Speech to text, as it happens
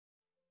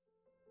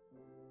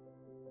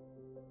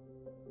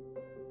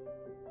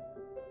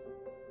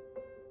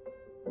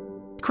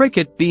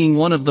Cricket being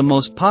one of the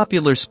most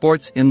popular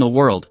sports in the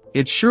world,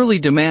 it surely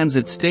demands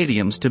its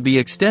stadiums to be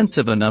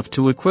extensive enough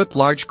to equip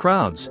large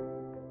crowds.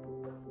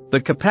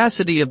 The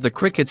capacity of the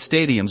cricket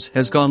stadiums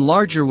has gone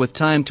larger with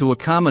time to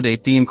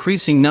accommodate the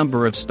increasing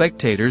number of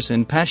spectators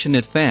and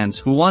passionate fans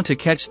who want to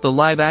catch the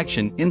live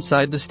action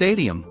inside the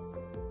stadium.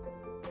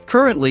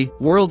 Currently,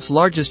 world's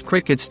largest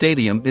cricket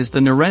stadium is the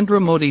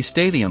Narendra Modi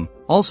Stadium,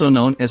 also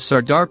known as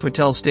Sardar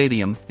Patel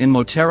Stadium, in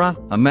Motera,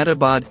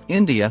 Ahmedabad,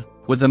 India,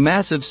 with a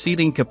massive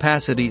seating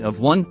capacity of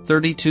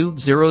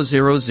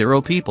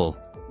 132,000 people.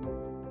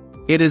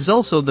 It is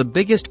also the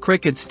biggest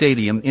cricket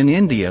stadium in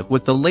India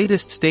with the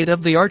latest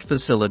state-of-the-art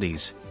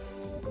facilities.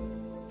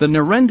 The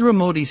Narendra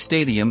Modi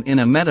Stadium in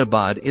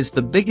Ahmedabad is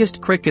the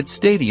biggest cricket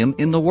stadium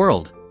in the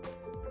world.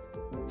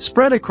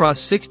 Spread across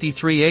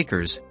 63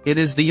 acres, it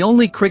is the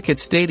only cricket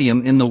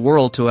stadium in the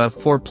world to have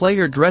 4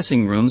 player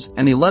dressing rooms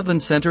and 11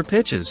 center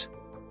pitches.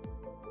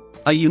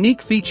 A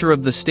unique feature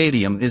of the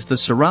stadium is the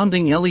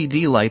surrounding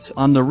LED lights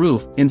on the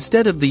roof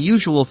instead of the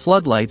usual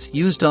floodlights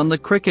used on the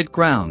cricket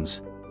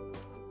grounds.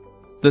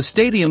 The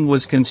stadium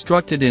was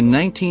constructed in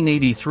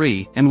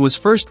 1983 and was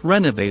first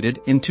renovated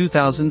in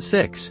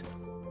 2006.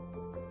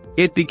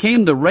 It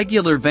became the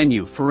regular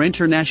venue for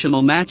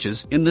international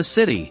matches in the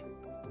city.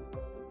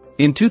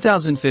 In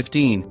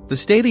 2015, the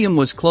stadium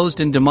was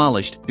closed and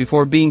demolished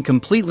before being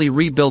completely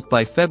rebuilt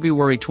by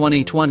February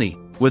 2020,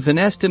 with an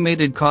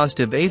estimated cost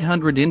of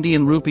 800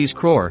 Indian rupees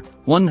crore,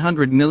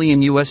 $100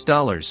 million.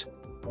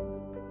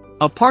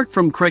 Apart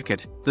from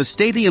cricket, the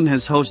stadium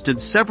has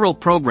hosted several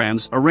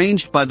programs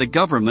arranged by the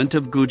government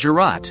of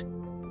Gujarat.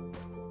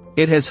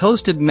 It has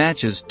hosted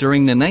matches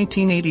during the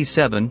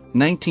 1987,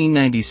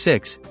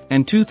 1996,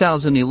 and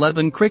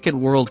 2011 Cricket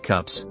World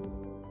Cups.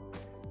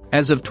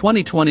 As of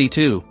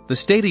 2022, the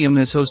stadium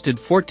has hosted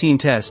 14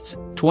 tests,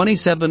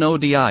 27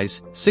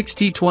 ODIs, 6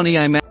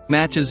 T20I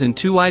matches and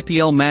 2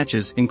 IPL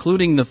matches,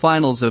 including the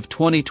finals of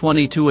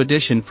 2022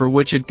 edition, for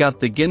which it got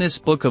the Guinness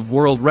Book of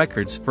World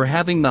Records for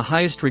having the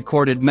highest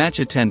recorded match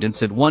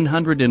attendance at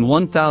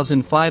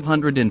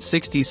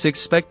 101,566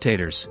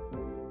 spectators.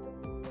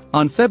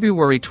 On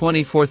February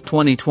 24,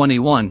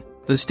 2021,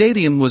 the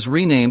stadium was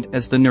renamed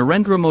as the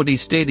Narendra Modi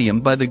Stadium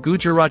by the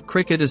Gujarat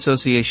Cricket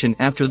Association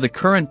after the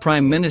current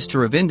Prime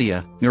Minister of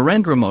India,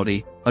 Narendra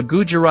Modi, a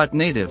Gujarat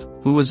native,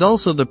 who was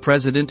also the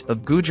president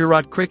of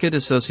Gujarat Cricket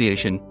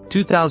Association,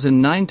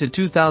 2009 to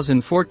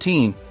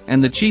 2014,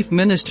 and the chief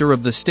minister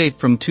of the state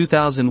from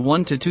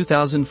 2001 to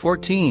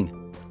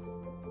 2014.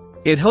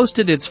 It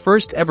hosted its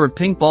first ever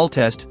pink ball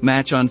test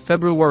match on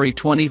February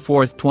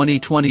 24,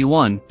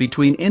 2021,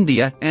 between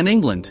India and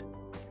England.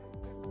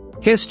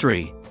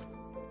 History: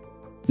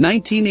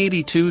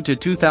 1982 to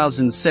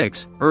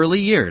 2006, early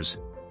years.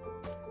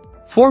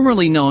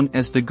 Formerly known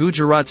as the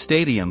Gujarat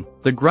Stadium,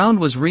 the ground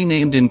was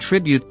renamed in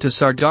tribute to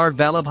Sardar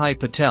Vallabhbhai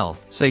Patel,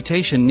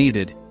 citation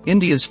needed,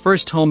 India's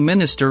first Home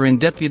Minister and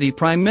Deputy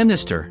Prime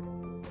Minister.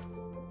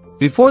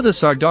 Before the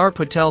Sardar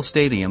Patel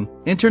Stadium,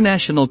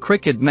 international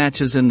cricket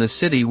matches in the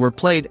city were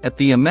played at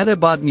the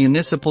Ahmedabad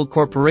Municipal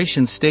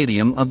Corporation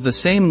Stadium of the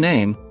same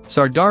name,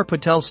 Sardar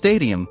Patel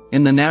Stadium,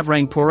 in the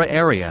Navrangpura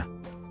area.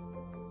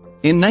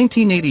 In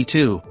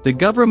 1982, the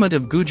government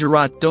of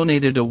Gujarat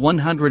donated a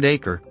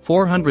 100-acre,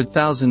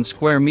 400,000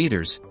 square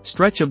meters,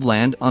 stretch of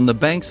land on the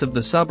banks of the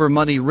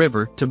Sabarmati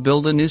River to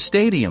build a new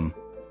stadium.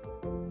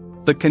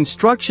 The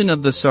construction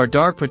of the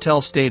Sardar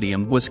Patel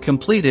Stadium was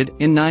completed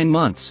in 9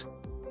 months.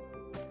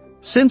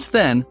 Since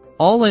then,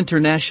 all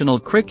international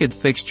cricket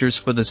fixtures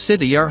for the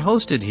city are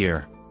hosted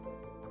here.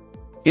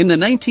 In the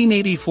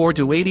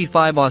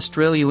 1984-85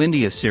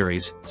 Australia-India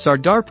series,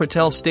 Sardar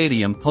Patel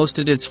Stadium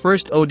hosted its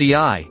first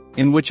ODI,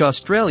 in which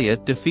Australia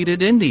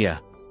defeated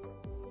India.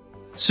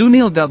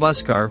 Sunil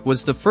Gavaskar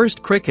was the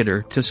first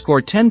cricketer to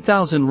score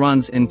 10,000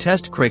 runs in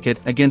Test cricket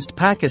against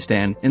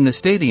Pakistan in the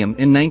stadium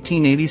in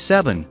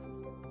 1987.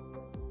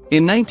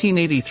 In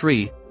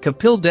 1983,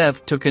 Kapil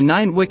Dev took a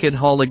 9-wicket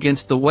haul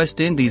against the West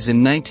Indies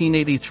in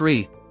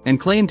 1983, and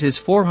claimed his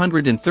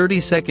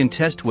 432nd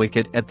Test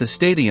wicket at the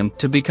stadium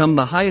to become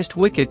the highest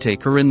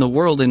wicket-taker in the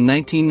world in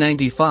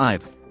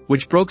 1995,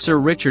 which broke Sir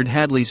Richard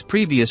Hadley's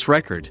previous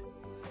record.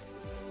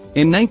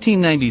 In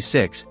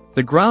 1996,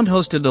 the ground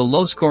hosted a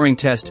low-scoring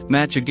Test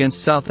match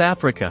against South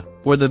Africa,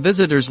 where the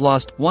visitors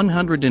lost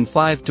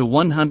 105 to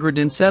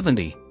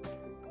 170.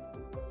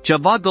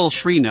 Javadal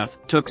Srinath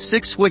took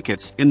 6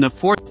 wickets in the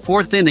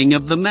fourth inning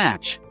of the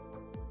match.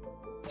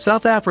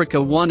 South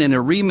Africa won in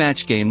a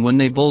rematch game when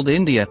they bowled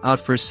India out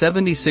for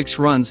 76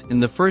 runs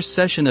in the first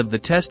session of the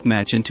Test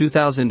match in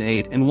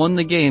 2008 and won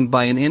the game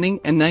by an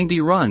inning and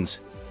 90 runs.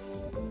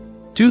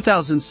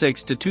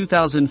 2006 to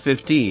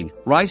 2015,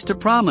 rise to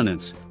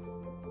prominence.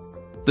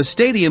 The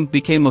stadium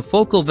became a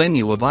focal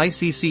venue of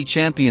ICC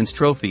Champions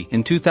Trophy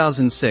in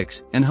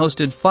 2006 and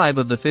hosted 5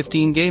 of the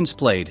 15 games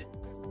played.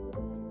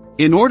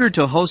 In order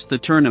to host the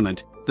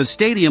tournament, the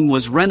stadium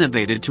was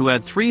renovated to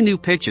add 3 new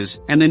pitches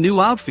and a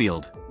new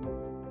outfield.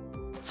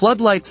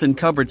 Floodlights and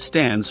covered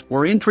stands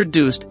were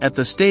introduced at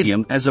the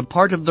stadium as a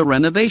part of the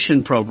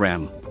renovation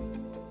program.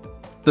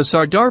 The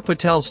Sardar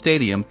Patel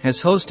Stadium has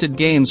hosted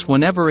games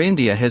whenever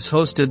India has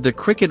hosted the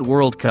Cricket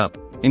World Cup,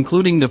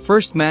 including the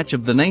first match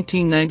of the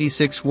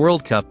 1996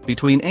 World Cup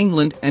between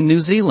England and New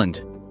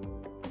Zealand.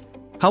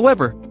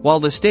 However,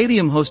 while the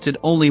stadium hosted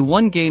only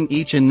one game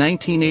each in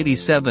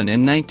 1987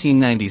 and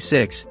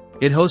 1996,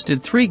 it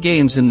hosted 3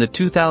 games in the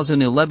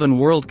 2011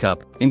 World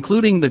Cup,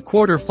 including the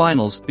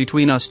quarter-finals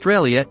between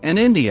Australia and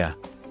India.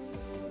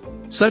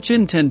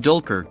 Sachin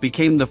Tendulkar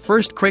became the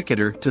first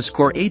cricketer to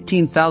score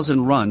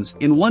 18,000 runs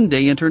in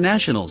one-day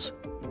internationals.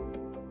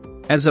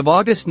 As of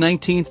August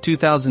 19,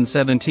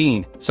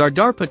 2017,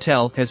 Sardar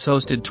Patel has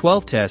hosted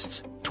 12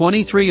 Tests,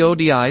 23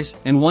 ODIs,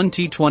 and 1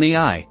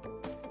 T20I.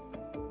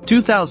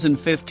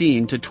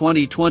 2015 to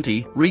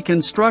 2020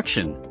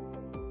 Reconstruction.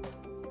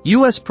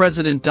 U.S.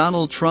 President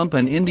Donald Trump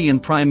and Indian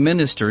Prime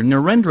Minister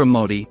Narendra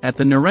Modi at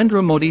the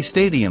Narendra Modi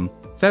Stadium,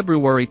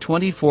 February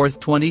 24,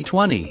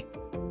 2020.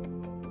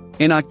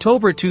 In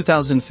October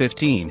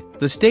 2015,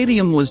 the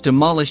stadium was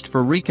demolished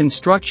for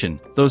reconstruction,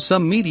 though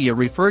some media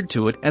referred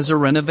to it as a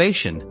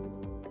renovation.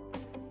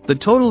 The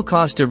total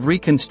cost of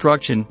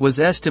reconstruction was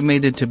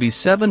estimated to be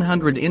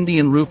 700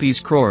 Indian rupees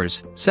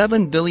crores,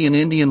 7 billion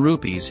Indian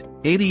rupees,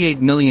 $88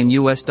 million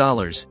US.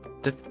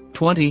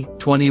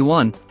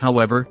 2021,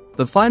 however,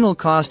 the final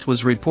cost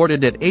was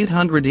reported at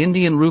 800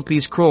 Indian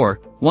rupees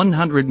crore,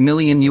 100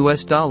 million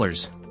US.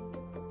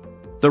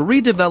 The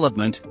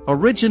redevelopment,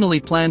 originally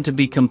planned to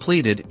be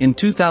completed in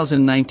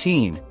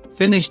 2019,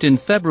 finished in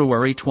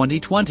February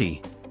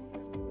 2020.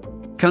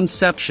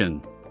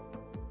 Conception.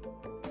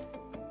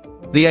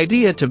 The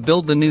idea to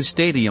build the new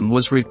stadium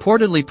was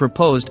reportedly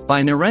proposed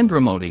by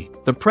Narendra Modi,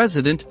 the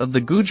president of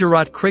the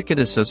Gujarat Cricket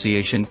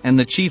Association and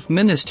the chief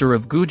minister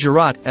of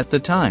Gujarat at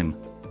the time.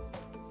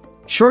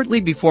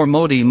 Shortly before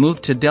Modi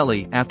moved to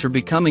Delhi after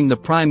becoming the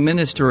Prime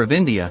Minister of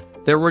India,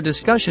 there were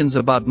discussions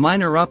about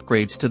minor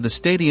upgrades to the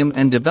stadium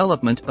and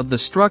development of the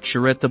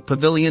structure at the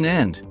pavilion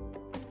end.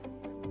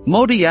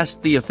 Modi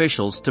asked the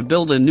officials to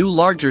build a new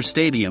larger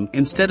stadium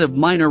instead of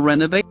minor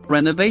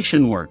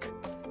renovation work.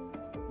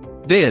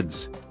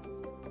 Bids.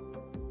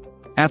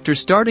 After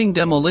starting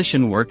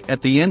demolition work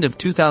at the end of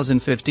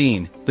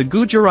 2015, the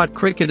Gujarat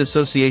Cricket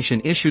Association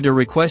issued a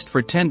request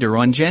for tender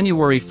on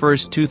January 1,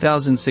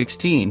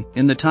 2016,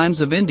 in the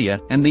Times of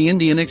India and the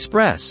Indian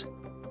Express.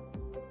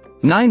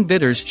 9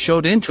 bidders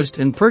showed interest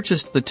and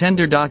purchased the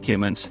tender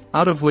documents,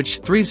 out of which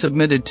 3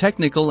 submitted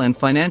technical and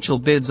financial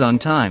bids on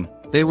time.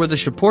 They were the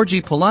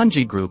Shapoorji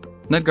Pallonji Group,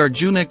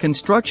 Nagarjuna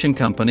Construction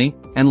Company,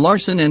 and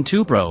Larsen &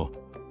 Toubro.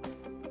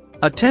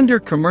 A tender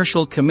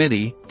commercial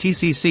committee,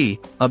 TCC,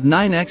 of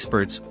 9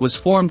 experts was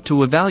formed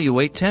to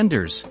evaluate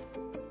tenders.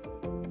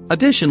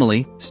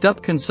 Additionally,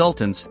 Stup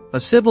Consultants, a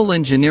civil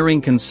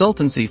engineering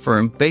consultancy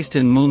firm based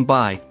in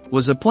Mumbai,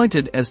 was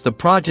appointed as the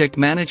project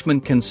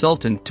management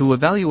consultant to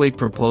evaluate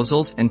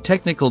proposals and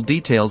technical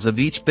details of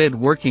each bid,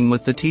 working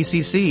with the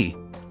TCC.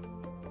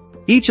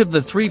 Each of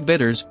the 3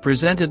 bidders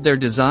presented their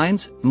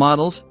designs,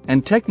 models,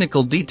 and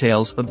technical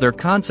details of their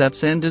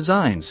concepts and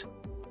designs.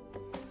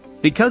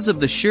 Because of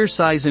the sheer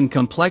size and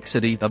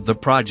complexity of the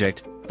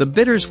project, the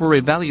bidders were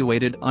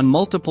evaluated on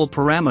multiple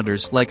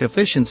parameters like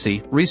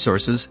efficiency,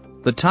 resources,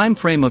 the time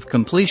frame of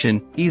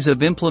completion, ease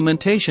of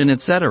implementation,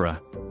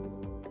 etc.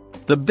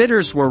 The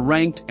bidders were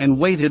ranked and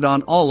weighted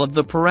on all of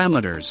the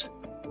parameters.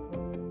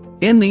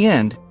 In the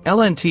end,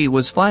 L&T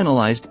was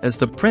finalized as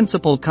the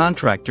principal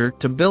contractor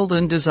to build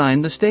and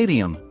design the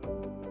stadium.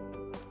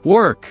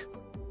 Work.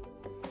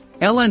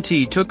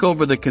 L&T took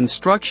over the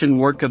construction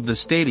work of the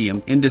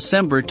stadium in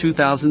December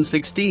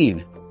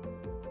 2016.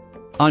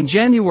 On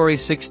January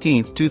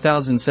 16,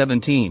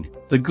 2017,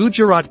 the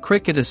Gujarat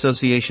Cricket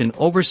Association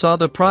oversaw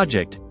the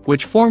project,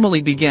 which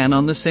formally began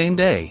on the same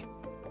day.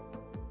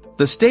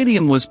 The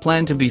stadium was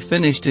planned to be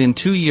finished in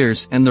 2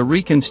 years, and the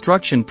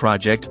reconstruction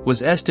project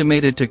was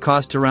estimated to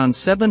cost around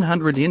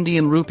 700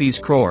 Indian rupees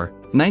crore,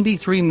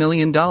 $93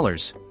 million.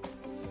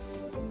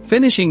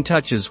 Finishing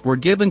touches were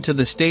given to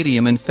the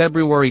stadium in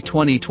February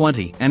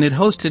 2020, and it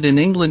hosted an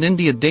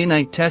England-India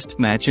day-night test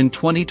match in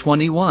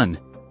 2021.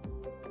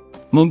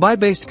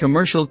 Mumbai-based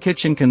commercial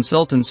kitchen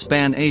consultants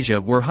Span Asia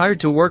were hired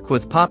to work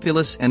with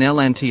Populous and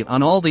L&T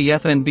on all the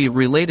F&B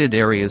related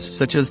areas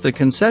such as the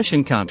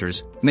concession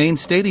counters, main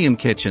stadium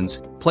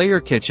kitchens, player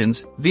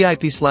kitchens,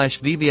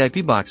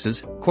 VIP/VVIP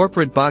boxes,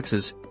 corporate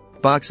boxes,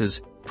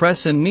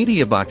 press and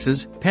media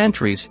boxes,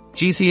 pantries,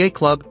 GCA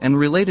club and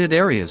related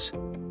areas.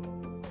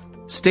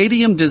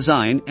 Stadium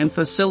design and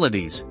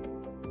facilities.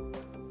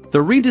 The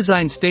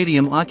redesigned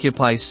stadium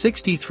occupies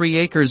 63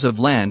 acres of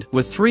land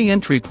with 3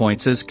 entry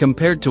points as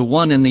compared to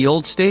 1 in the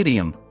old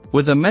stadium,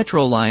 with a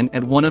metro line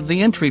at one of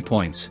the entry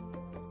points.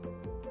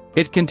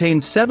 It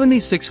contains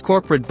 76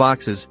 corporate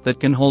boxes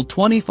that can hold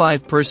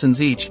 25 persons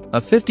each,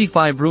 a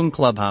 55-room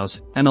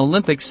clubhouse, an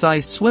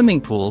Olympic-sized swimming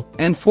pool,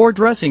 and 4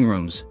 dressing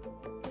rooms.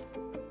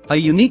 A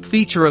unique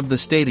feature of the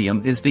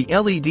stadium is the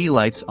LED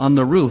lights on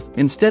the roof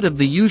instead of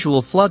the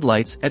usual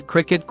floodlights at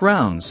cricket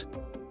grounds.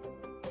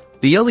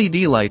 The LED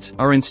lights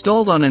are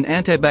installed on an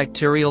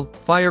antibacterial,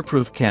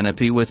 fireproof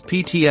canopy with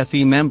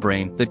PTFE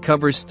membrane that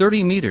covers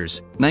 30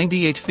 meters,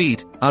 98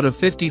 feet, out of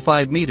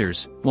 55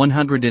 meters,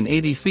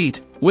 180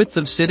 feet, width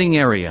of sitting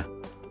area.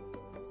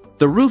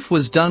 The roof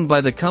was done by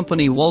the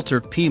company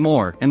Walter P.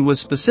 Moore and was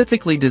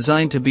specifically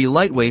designed to be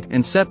lightweight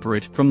and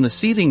separate from the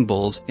seating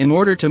bowls in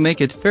order to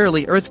make it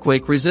fairly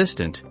earthquake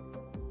resistant.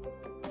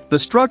 The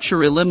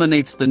structure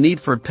eliminates the need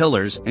for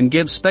pillars and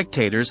gives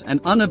spectators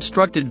an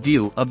unobstructed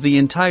view of the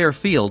entire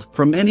field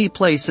from any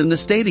place in the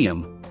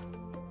stadium.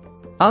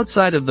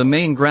 Outside of the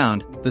main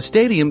ground, the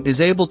stadium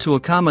is able to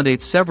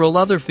accommodate several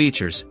other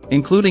features,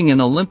 including an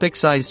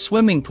Olympic-sized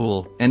swimming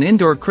pool, an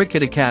indoor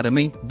cricket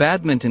academy,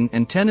 badminton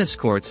and tennis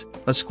courts,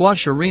 a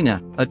squash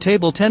arena, a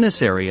table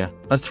tennis area,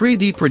 a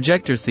 3D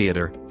projector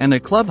theater, and a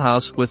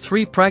clubhouse with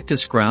 3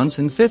 practice grounds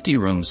and 50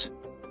 rooms.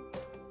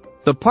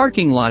 The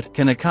parking lot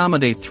can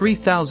accommodate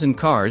 3,000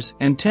 cars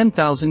and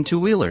 10,000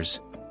 two-wheelers.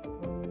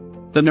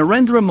 The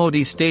Narendra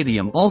Modi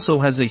Stadium also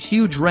has a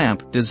huge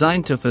ramp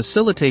designed to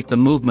facilitate the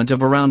movement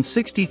of around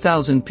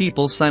 60,000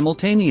 people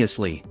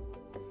simultaneously.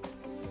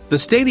 The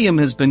stadium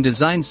has been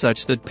designed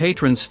such that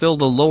patrons fill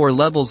the lower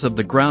levels of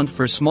the ground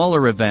for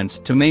smaller events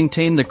to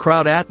maintain the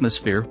crowd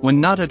atmosphere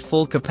when not at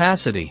full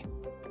capacity.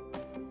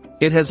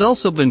 It has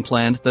also been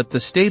planned that the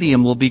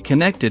stadium will be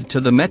connected to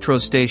the metro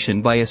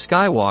station by a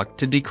skywalk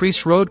to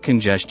decrease road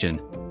congestion.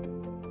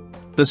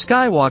 The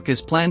skywalk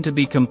is planned to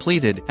be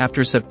completed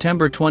after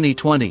September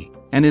 2020,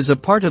 and is a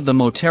part of the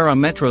Motera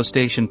metro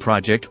station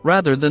project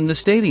rather than the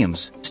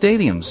stadiums.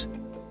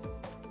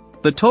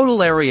 The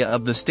total area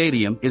of the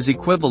stadium is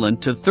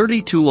equivalent to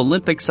 32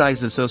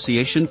 Olympic-size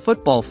association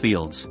football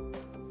fields.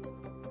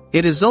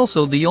 It is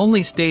also the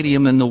only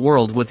stadium in the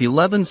world with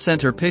 11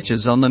 center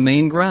pitches on the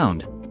main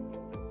ground.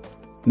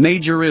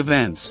 Major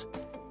events.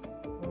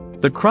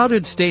 The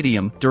crowded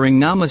stadium during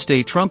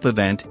Namaste Trump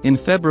event in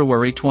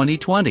February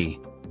 2020.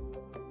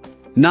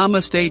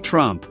 Namaste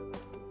Trump.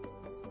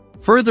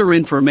 Further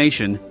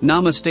information,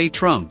 Namaste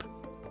Trump.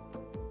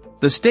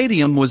 The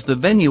stadium was the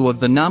venue of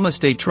the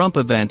Namaste Trump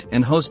event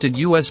and hosted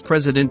US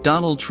President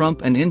Donald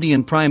Trump and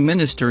Indian Prime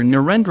Minister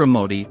Narendra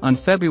Modi on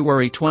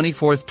February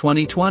 24,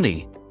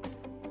 2020.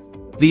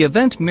 The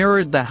event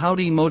mirrored the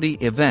Howdy Modi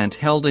event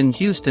held in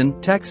Houston,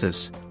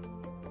 Texas.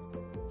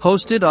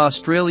 Hosted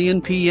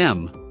Australian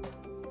PM.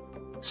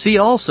 See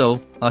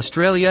also,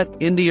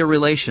 Australia-India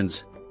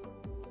relations.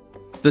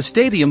 The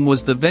stadium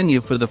was the venue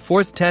for the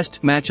 4th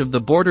Test match of the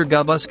Border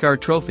Gavaskar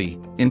Trophy,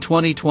 in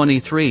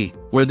 2023,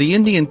 where the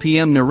Indian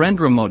PM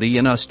Narendra Modi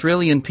and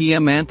Australian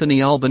PM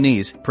Anthony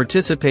Albanese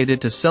participated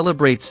to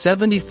celebrate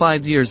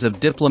 75 years of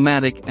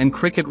diplomatic and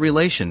cricket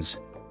relations.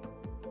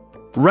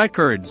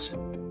 Records.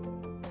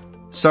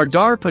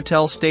 Sardar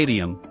Patel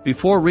Stadium,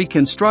 before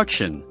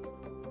reconstruction.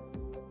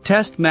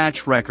 Test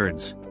match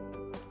records.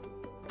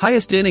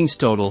 Highest innings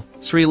total,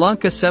 Sri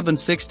Lanka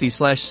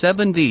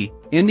 760/7D,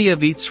 India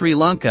v Sri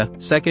Lanka,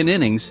 2nd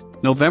innings,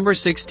 November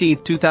 16,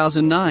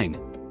 2009.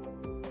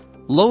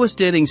 Lowest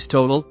innings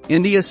total,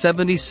 India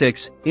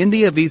 76,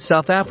 India v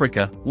South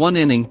Africa, 1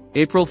 inning,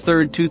 April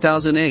 3,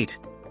 2008.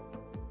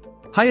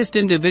 Highest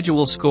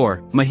individual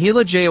score,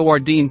 Mahila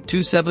Jayawardene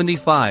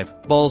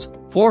 275, balls,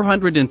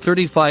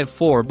 435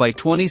 4 by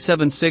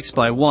 27 6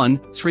 by 1,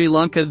 Sri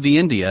Lanka v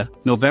India,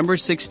 November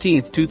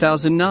 16,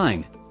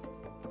 2009.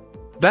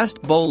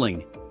 Best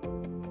bowling.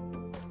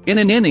 In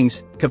an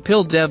innings,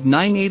 Kapil Dev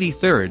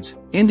 9/83,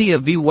 India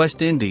v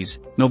West Indies,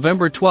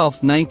 November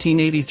 12,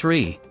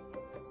 1983.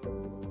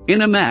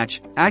 In a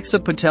match, Aksa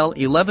Patel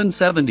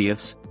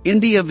 11/70,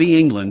 India v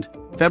England,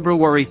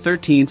 February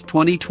 13,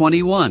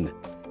 2021.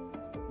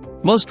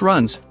 Most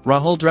runs,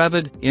 Rahul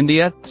Dravid,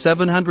 India,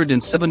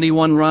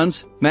 771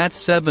 runs, Matt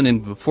 7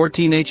 in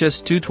 14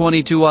 HS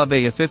 222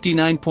 Ave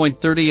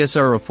 59.30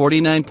 SR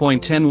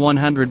 49.10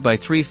 100 by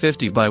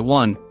 350 by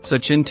 1,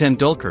 Sachin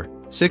Tendulkar,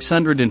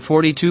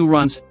 642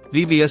 runs,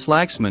 VVS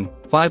Laxman,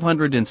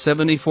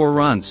 574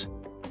 runs.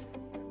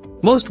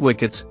 Most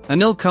wickets,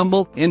 Anil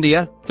Kumble,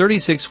 India,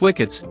 36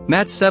 wickets,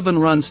 Matt 7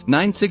 runs,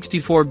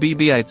 964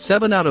 BBI,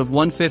 7 out of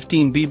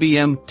 115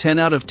 BBM, 10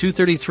 out of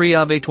 233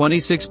 Ave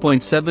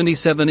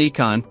 26.77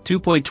 Econ,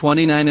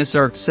 2.29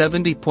 SR,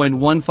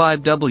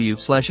 70.15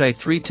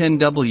 W/I310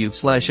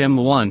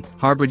 W/M1,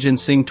 Harbhajan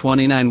Singh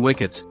 29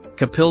 wickets,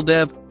 Kapil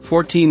Dev,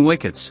 14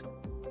 wickets.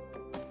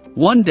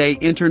 One-day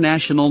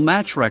international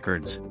match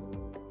records.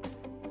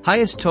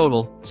 Highest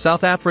total,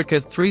 South Africa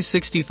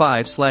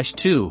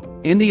 365/2,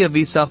 India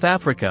v South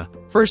Africa,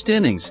 1st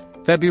innings,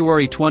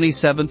 February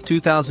 27,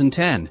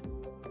 2010.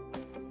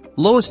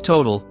 Lowest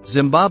total,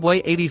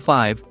 Zimbabwe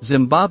 85,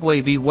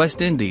 Zimbabwe v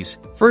West Indies,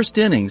 1st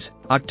innings,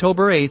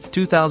 October 8,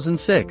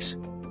 2006.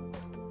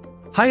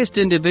 Highest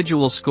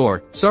individual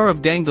score, Saurav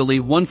Ganguly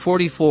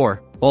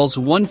 144, balls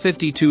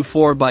 152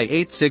 4 by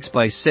 8 6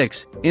 by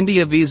 6,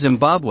 India v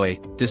Zimbabwe,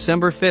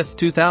 December 5,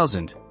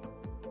 2000.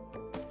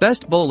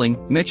 Best bowling,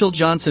 Mitchell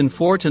Johnson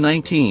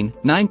 4-19,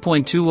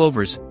 9.2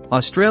 overs,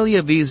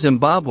 Australia v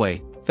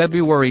Zimbabwe,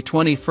 February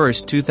 21,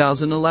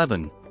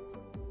 2011.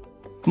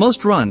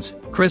 Most runs,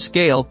 Chris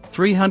Gayle,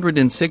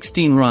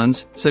 316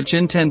 runs,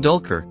 Sachin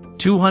Tendulkar,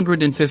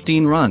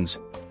 215 runs.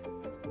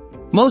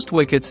 Most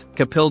wickets,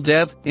 Kapil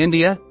Dev,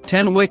 India,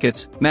 10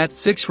 wickets, Matt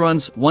 6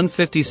 runs,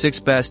 156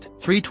 best,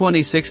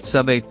 326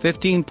 sub 8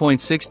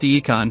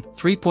 15.60 econ,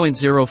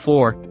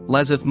 3.04,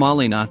 Lasith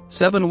Malina,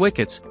 7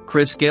 wickets,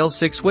 Chris Gayle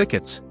 6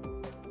 wickets.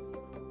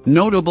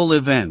 Notable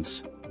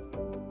events.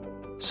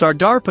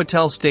 Sardar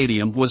Patel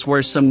Stadium was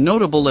where some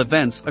notable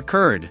events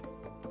occurred.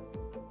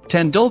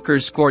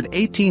 Tendulkar scored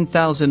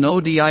 18,000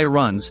 ODI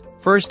runs,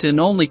 first and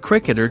only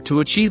cricketer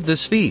to achieve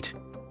this feat.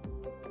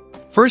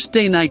 First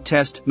day-night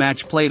test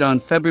match played on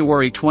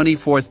February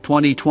 24,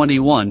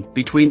 2021,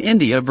 between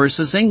India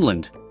vs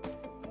England.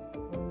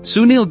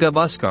 Sunil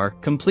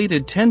Gavaskar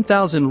completed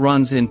 10,000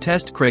 runs in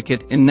Test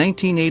cricket in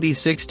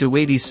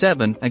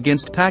 1986-87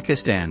 against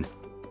Pakistan.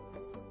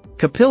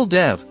 Kapil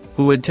Dev,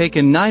 who had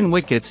taken 9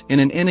 wickets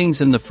in an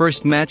innings in the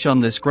first match on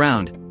this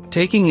ground,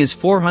 taking his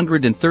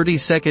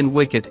 432nd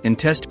wicket in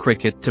Test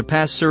cricket to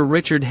pass Sir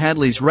Richard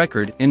Hadley's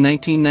record in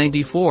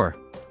 1994.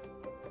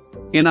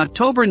 In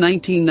October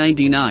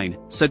 1999,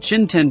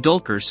 Sachin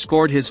Tendulkar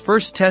scored his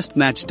first Test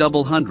match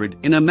double hundred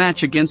in a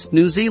match against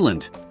New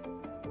Zealand.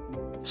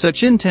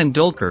 Sachin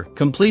Tendulkar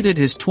completed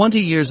his 20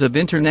 years of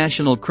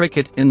international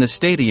cricket in the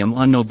stadium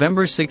on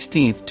November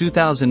 16,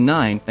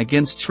 2009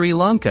 against Sri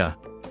Lanka.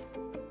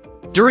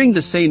 During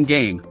the same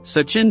game,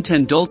 Sachin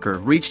Tendulkar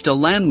reached a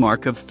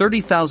landmark of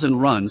 30,000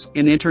 runs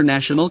in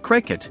international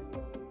cricket.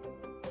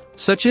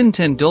 Sachin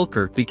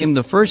Tendulkar became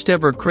the first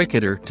ever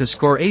cricketer to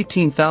score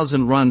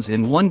 18,000 runs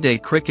in one-day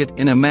cricket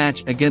in a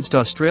match against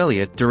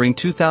Australia during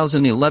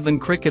 2011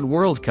 Cricket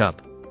World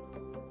Cup.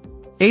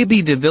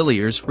 AB de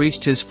Villiers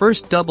reached his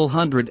first double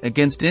hundred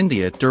against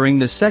India during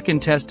the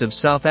second test of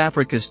South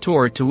Africa's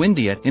tour to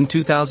India in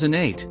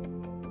 2008.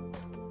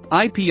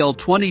 IPL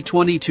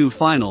 2022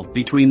 final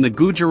between the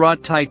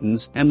Gujarat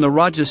Titans and the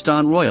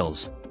Rajasthan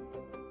Royals.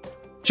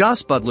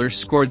 Jos Buttler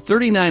scored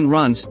 39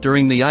 runs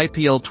during the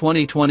IPL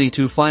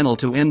 2022 final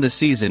to end the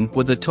season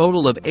with a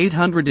total of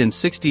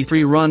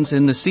 863 runs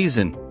in the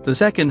season, the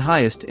second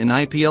highest in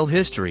IPL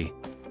history.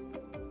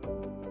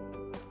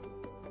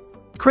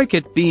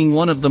 Cricket being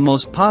one of the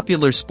most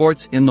popular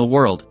sports in the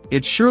world,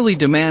 it surely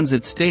demands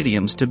its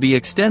stadiums to be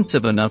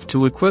extensive enough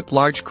to equip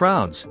large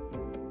crowds.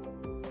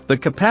 The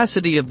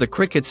capacity of the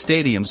cricket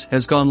stadiums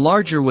has gone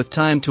larger with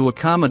time to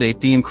accommodate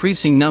the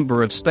increasing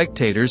number of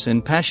spectators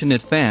and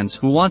passionate fans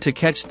who want to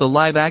catch the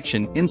live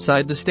action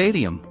inside the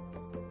stadium.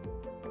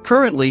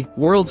 Currently,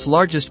 world's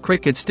largest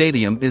cricket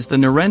stadium is the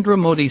Narendra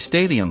Modi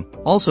Stadium,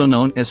 also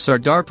known as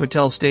Sardar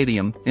Patel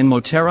Stadium, in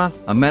Motera,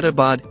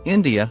 Ahmedabad,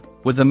 India,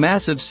 with a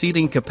massive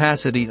seating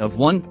capacity of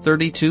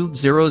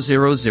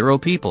 132,000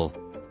 people.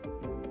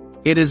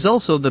 It is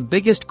also the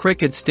biggest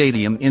cricket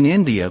stadium in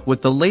India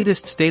with the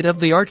latest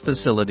state-of-the-art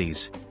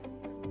facilities.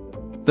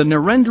 The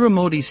Narendra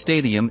Modi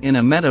Stadium in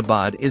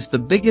Ahmedabad is the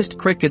biggest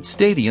cricket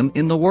stadium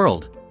in the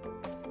world.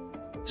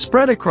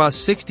 Spread across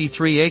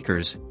 63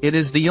 acres, it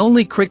is the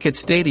only cricket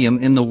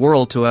stadium in the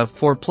world to have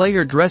 4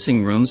 player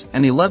dressing rooms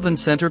and 11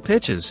 center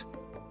pitches.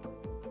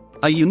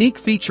 A unique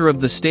feature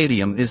of the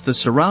stadium is the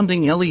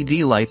surrounding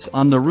LED lights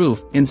on the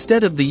roof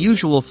instead of the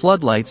usual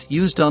floodlights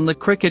used on the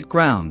cricket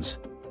grounds.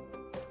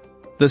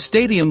 The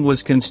stadium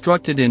was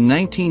constructed in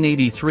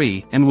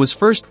 1983 and was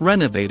first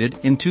renovated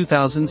in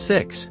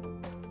 2006.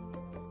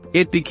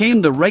 It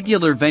became the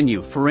regular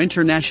venue for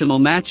international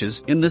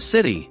matches in the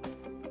city.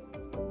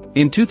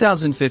 In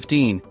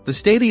 2015, the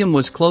stadium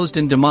was closed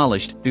and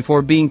demolished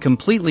before being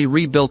completely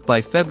rebuilt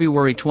by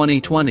February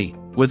 2020,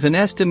 with an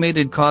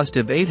estimated cost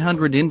of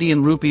 800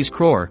 Indian rupees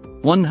crore,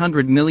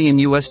 $100 million.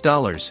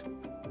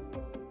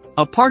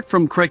 Apart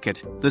from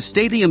cricket, the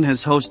stadium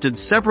has hosted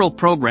several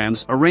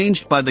programs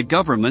arranged by the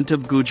government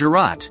of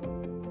Gujarat.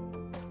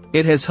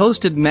 It has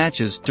hosted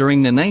matches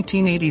during the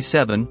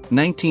 1987,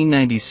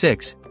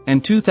 1996,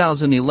 and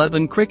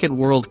 2011 Cricket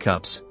World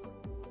Cups.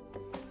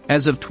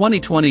 As of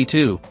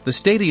 2022, the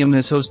stadium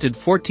has hosted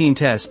 14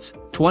 tests,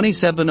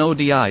 27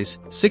 ODIs,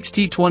 6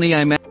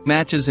 T20I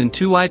matches and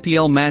 2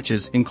 IPL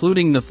matches,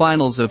 including the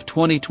finals of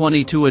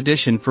 2022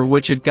 edition, for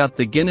which it got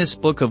the Guinness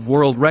Book of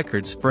World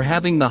Records for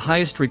having the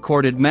highest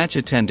recorded match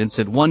attendance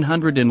at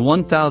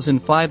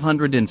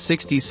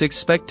 101,566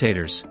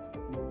 spectators.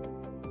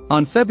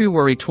 On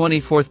February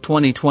 24,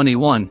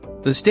 2021,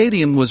 the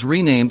stadium was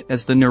renamed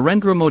as the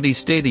Narendra Modi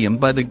Stadium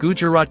by the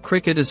Gujarat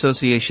Cricket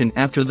Association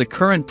after the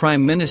current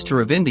Prime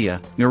Minister of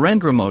India,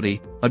 Narendra Modi,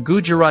 a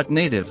Gujarat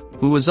native,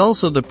 who was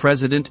also the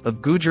president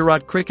of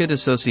Gujarat Cricket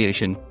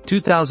Association,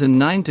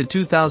 2009 to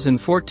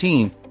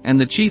 2014, and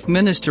the chief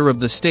minister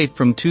of the state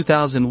from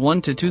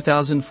 2001 to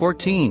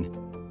 2014.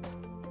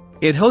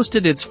 It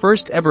hosted its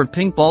first ever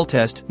pink ball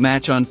test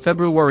match on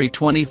February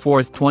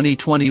 24,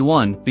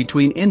 2021,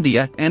 between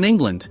India and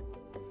England.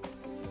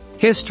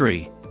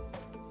 History: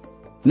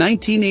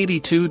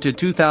 1982 to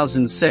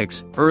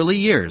 2006, early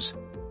years.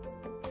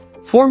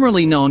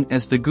 Formerly known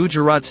as the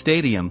Gujarat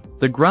Stadium,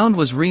 the ground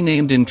was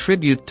renamed in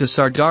tribute to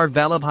Sardar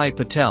Vallabhbhai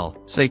Patel,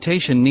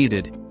 citation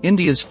needed,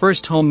 India's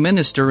first Home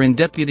Minister and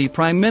Deputy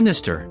Prime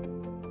Minister.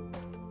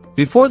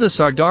 Before the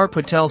Sardar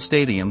Patel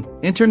Stadium,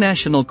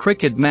 international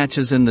cricket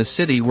matches in the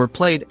city were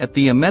played at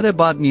the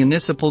Ahmedabad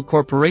Municipal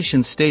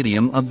Corporation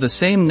Stadium of the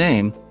same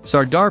name,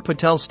 Sardar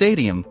Patel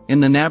Stadium, in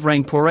the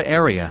Navrangpura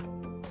area.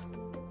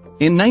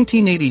 In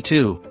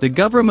 1982, the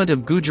government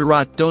of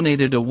Gujarat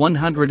donated a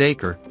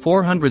 100-acre,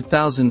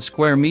 400,000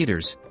 square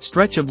meters,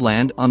 stretch of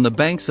land on the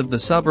banks of the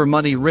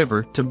Sabarmati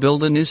River to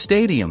build a new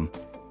stadium.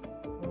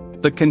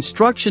 The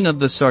construction of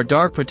the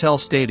Sardar Patel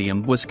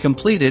Stadium was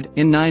completed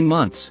in 9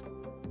 months.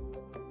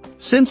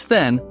 Since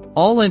then,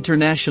 all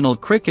international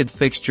cricket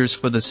fixtures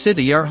for the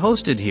city are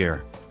hosted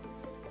here.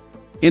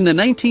 In the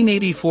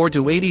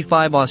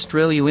 1984-85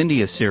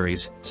 Australia-India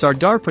series,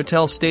 Sardar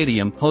Patel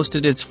Stadium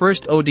hosted its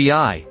first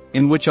ODI,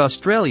 in which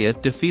Australia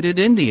defeated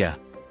India.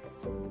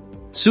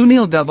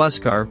 Sunil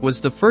Gavaskar was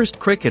the first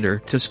cricketer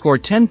to score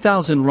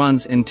 10,000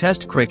 runs in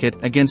Test cricket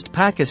against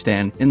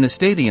Pakistan in the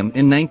stadium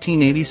in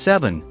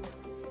 1987.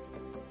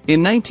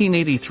 In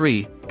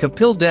 1983,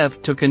 Kapil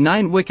Dev took a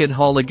 9-wicket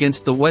haul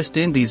against the West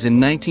Indies in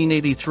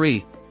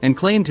 1983, and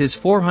claimed his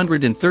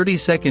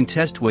 432nd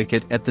Test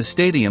wicket at the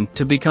stadium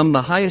to become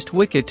the highest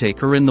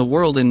wicket-taker in the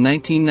world in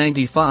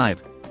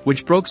 1995,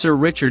 which broke Sir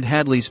Richard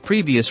Hadley's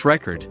previous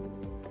record.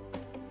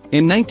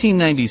 In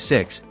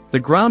 1996, the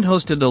ground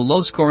hosted a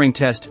low-scoring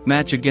Test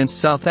match against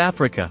South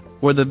Africa,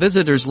 where the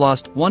visitors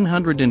lost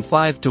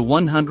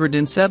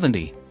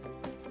 105-170.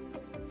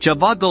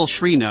 Javadal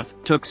Srinath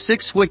took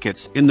 6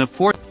 wickets in the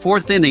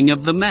fourth inning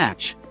of the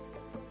match.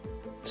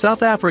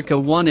 South Africa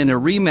won in a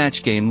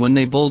rematch game when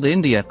they bowled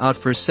India out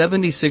for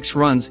 76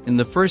 runs in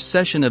the first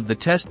session of the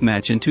Test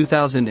match in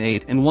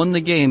 2008 and won the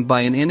game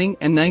by an inning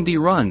and 90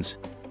 runs.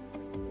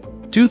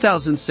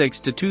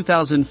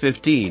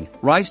 2006-2015,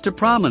 rise to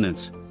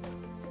prominence.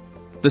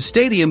 The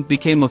stadium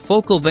became a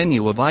focal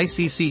venue of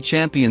ICC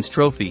Champions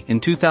Trophy in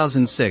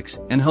 2006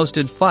 and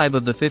hosted 5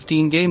 of the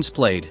 15 games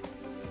played.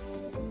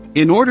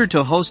 In order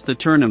to host the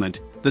tournament,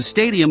 the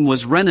stadium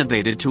was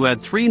renovated to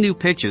add 3 new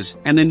pitches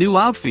and a new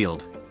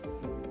outfield.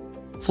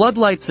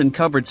 Floodlights and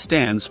covered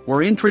stands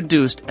were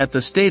introduced at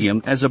the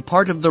stadium as a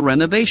part of the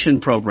renovation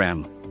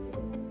program.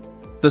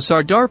 The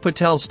Sardar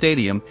Patel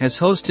Stadium has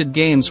hosted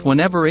games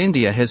whenever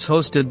India has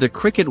hosted the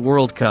Cricket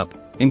World Cup,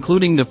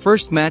 including the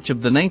first match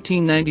of the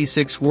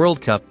 1996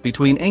 World Cup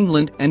between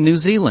England and New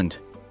Zealand.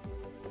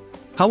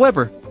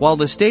 However, while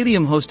the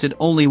stadium hosted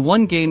only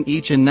 1 game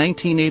each in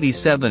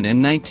 1987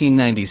 and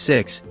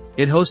 1996,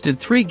 it hosted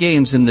 3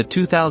 games in the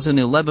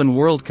 2011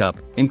 World Cup,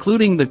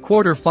 including the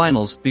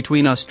quarter-finals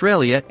between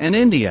Australia and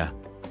India.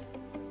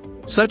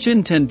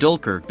 Sachin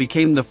Tendulkar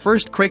became the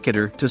first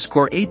cricketer to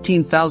score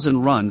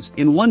 18,000 runs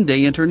in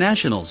one-day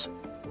internationals.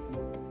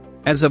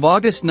 As of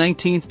August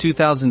 19,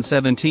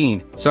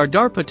 2017,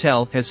 Sardar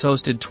Patel has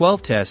hosted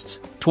 12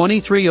 Tests,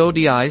 23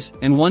 ODIs,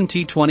 and 1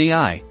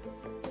 T20I.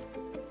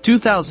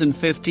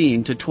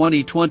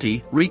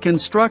 2015-2020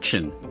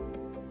 Reconstruction.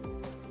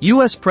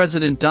 U.S.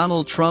 President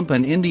Donald Trump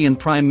and Indian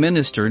Prime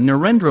Minister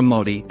Narendra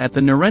Modi at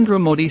the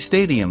Narendra Modi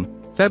Stadium,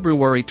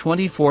 February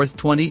 24,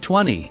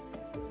 2020.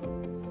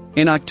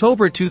 In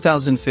October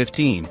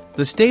 2015,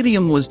 the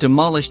stadium was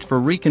demolished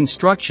for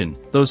reconstruction,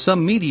 though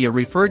some media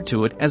referred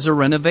to it as a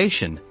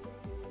renovation.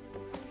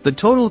 The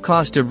total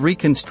cost of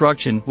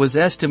reconstruction was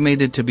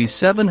estimated to be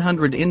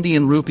 700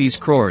 Indian rupees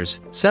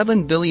crores,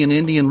 7 billion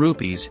Indian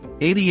rupees,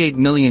 $88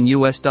 million.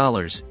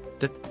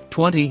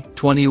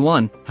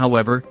 2021,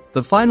 however,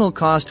 the final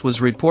cost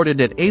was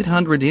reported at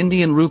 800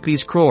 Indian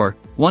rupees crore,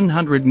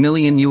 $100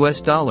 million.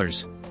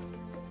 The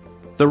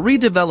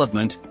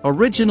redevelopment,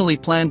 originally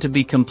planned to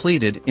be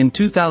completed in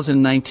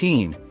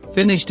 2019,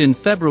 finished in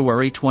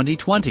February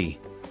 2020.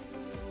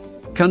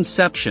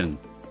 Conception.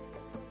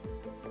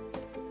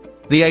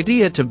 The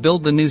idea to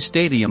build the new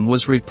stadium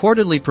was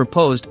reportedly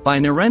proposed by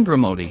Narendra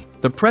Modi,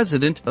 the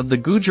president of the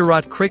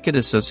Gujarat Cricket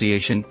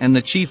Association and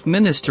the chief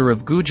minister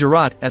of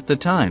Gujarat at the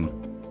time.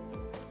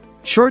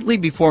 Shortly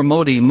before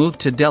Modi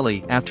moved to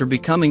Delhi after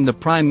becoming the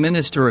Prime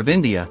Minister of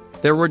India,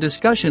 there were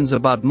discussions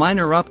about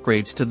minor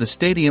upgrades to the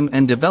stadium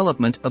and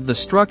development of the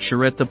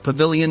structure at the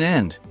pavilion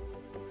end.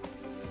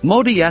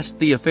 Modi asked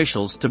the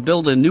officials to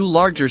build a new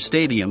larger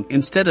stadium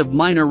instead of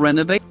minor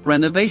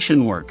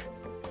renovation work.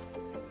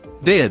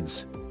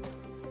 Bids.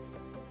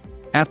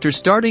 After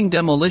starting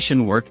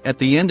demolition work at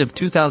the end of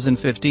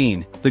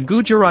 2015, the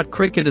Gujarat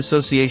Cricket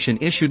Association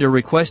issued a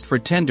request for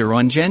tender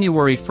on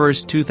January 1,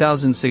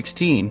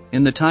 2016,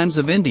 in the Times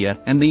of India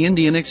and the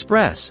Indian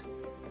Express.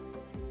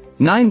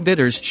 9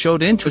 bidders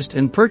showed interest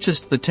and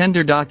purchased the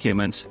tender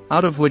documents,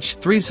 out of which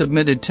 3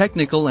 submitted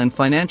technical and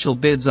financial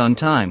bids on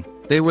time.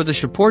 They were the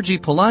Shapoorji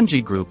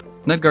Pallonji Group,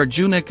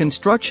 Nagarjuna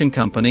Construction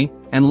Company,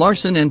 and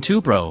Larsen &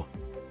 Toubro.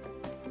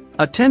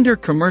 A tender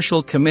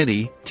commercial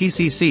committee,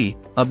 TCC,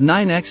 of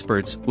 9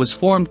 experts was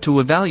formed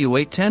to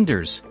evaluate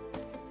tenders.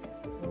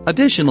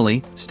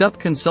 Additionally, Stupp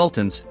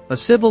Consultants, a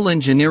civil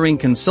engineering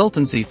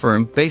consultancy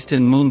firm based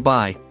in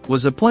Mumbai,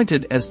 was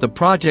appointed as the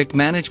project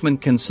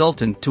management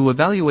consultant to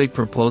evaluate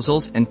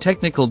proposals and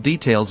technical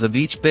details of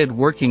each bid,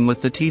 working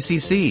with the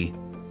TCC.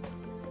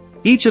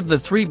 Each of the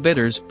three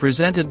bidders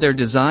presented their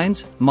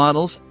designs,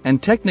 models,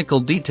 and technical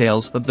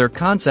details of their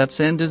concepts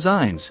and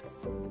designs.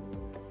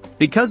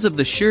 Because of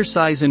the sheer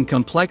size and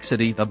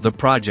complexity of the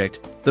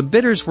project, the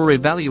bidders were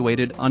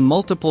evaluated on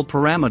multiple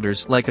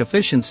parameters like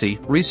efficiency,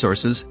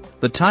 resources,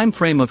 the time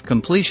frame of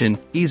completion,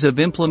 ease of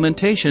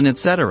implementation,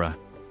 etc.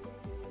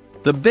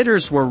 The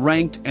bidders were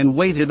ranked and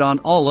weighted on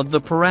all of the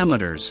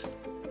parameters.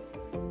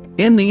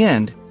 In the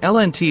end,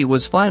 L&T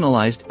was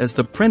finalized as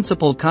the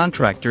principal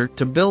contractor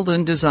to build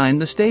and design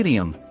the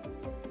stadium.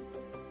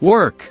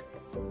 Work.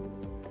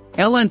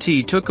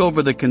 L&T took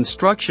over the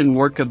construction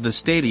work of the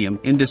stadium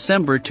in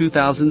December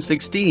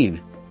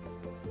 2016.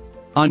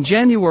 On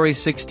January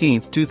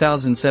 16,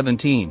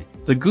 2017,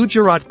 the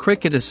Gujarat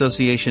Cricket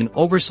Association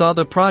oversaw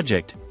the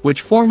project,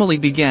 which formally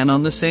began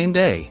on the same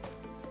day.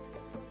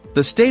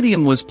 The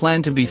stadium was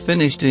planned to be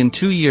finished in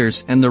 2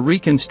 years, and the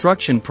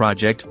reconstruction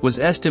project was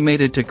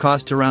estimated to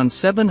cost around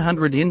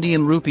 700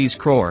 Indian rupees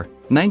crore,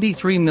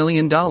 $93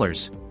 million.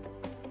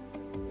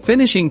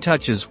 Finishing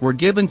touches were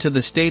given to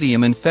the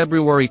stadium in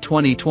February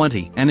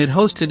 2020, and it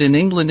hosted an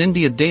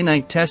England-India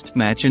day-night test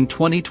match in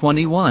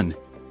 2021.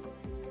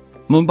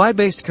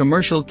 Mumbai-based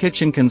commercial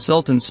kitchen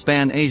consultants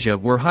Span Asia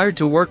were hired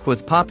to work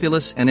with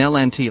Populous and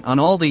L&T on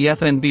all the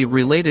F&B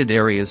related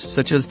areas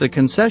such as the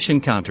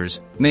concession counters,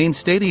 main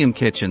stadium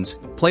kitchens,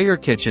 player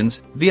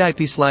kitchens,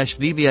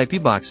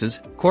 VIP/VVIP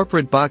boxes,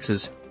 corporate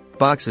boxes,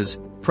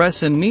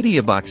 press and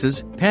media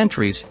boxes,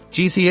 pantries,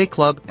 GCA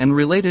club and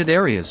related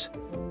areas.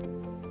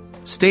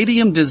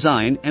 Stadium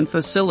design and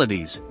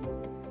facilities.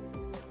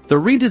 The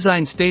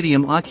redesigned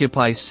stadium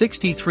occupies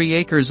 63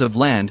 acres of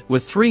land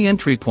with 3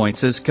 entry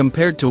points as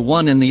compared to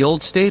 1 in the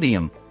old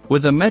stadium,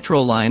 with a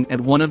metro line at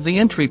one of the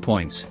entry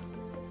points.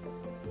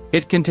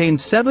 It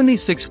contains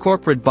 76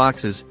 corporate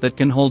boxes that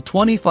can hold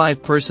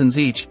 25 persons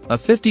each, a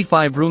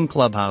 55-room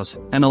clubhouse,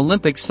 an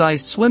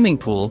Olympic-sized swimming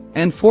pool,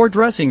 and 4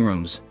 dressing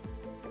rooms.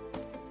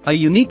 A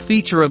unique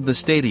feature of the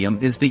stadium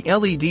is the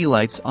LED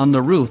lights on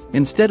the roof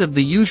instead of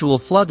the usual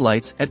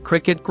floodlights at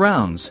cricket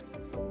grounds.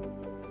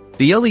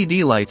 The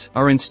LED lights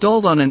are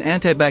installed on an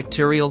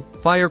antibacterial,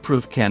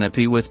 fireproof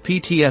canopy with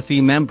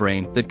PTFE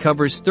membrane that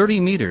covers 30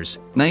 meters,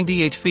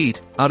 98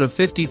 feet, out of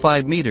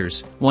 55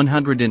 meters,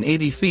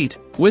 180 feet,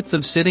 width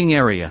of sitting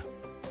area.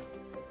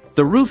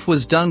 The roof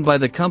was done by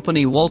the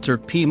company Walter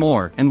P.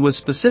 Moore and was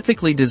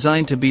specifically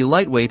designed to be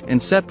lightweight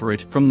and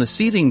separate from the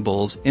seating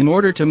bowls in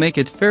order to make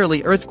it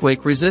fairly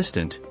earthquake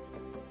resistant.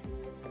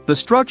 The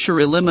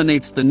structure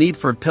eliminates the need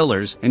for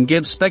pillars and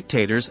gives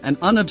spectators an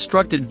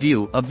unobstructed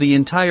view of the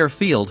entire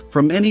field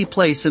from any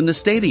place in the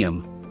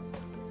stadium.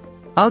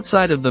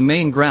 Outside of the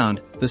main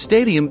ground, the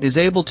stadium is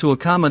able to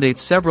accommodate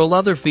several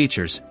other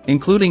features,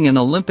 including an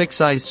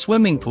Olympic-sized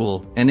swimming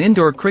pool, an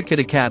indoor cricket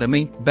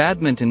academy,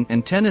 badminton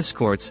and tennis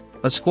courts,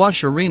 a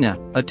squash arena,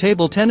 a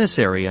table tennis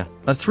area,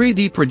 a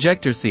 3D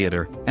projector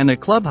theater, and a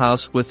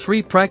clubhouse with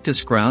 3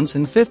 practice grounds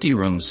and 50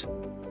 rooms.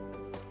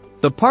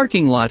 The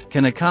parking lot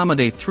can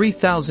accommodate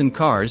 3,000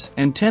 cars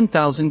and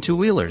 10,000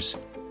 two-wheelers.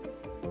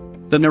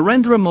 The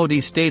Narendra Modi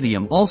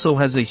Stadium also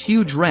has a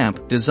huge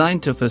ramp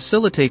designed to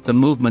facilitate the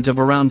movement of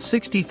around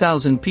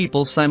 60,000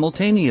 people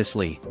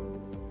simultaneously.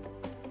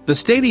 The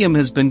stadium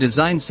has been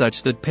designed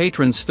such that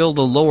patrons fill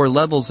the lower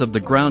levels of the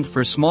ground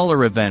for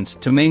smaller events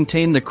to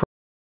maintain the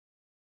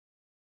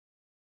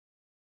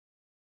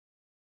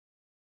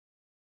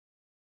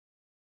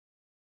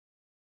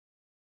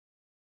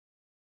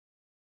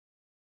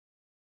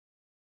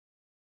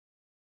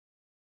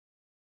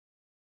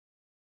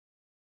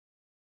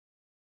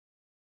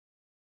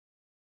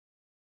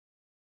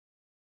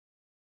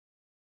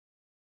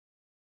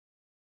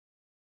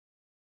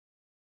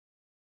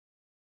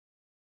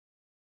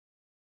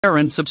share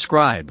and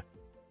subscribe.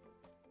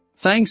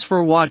 Thanks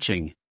for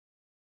watching.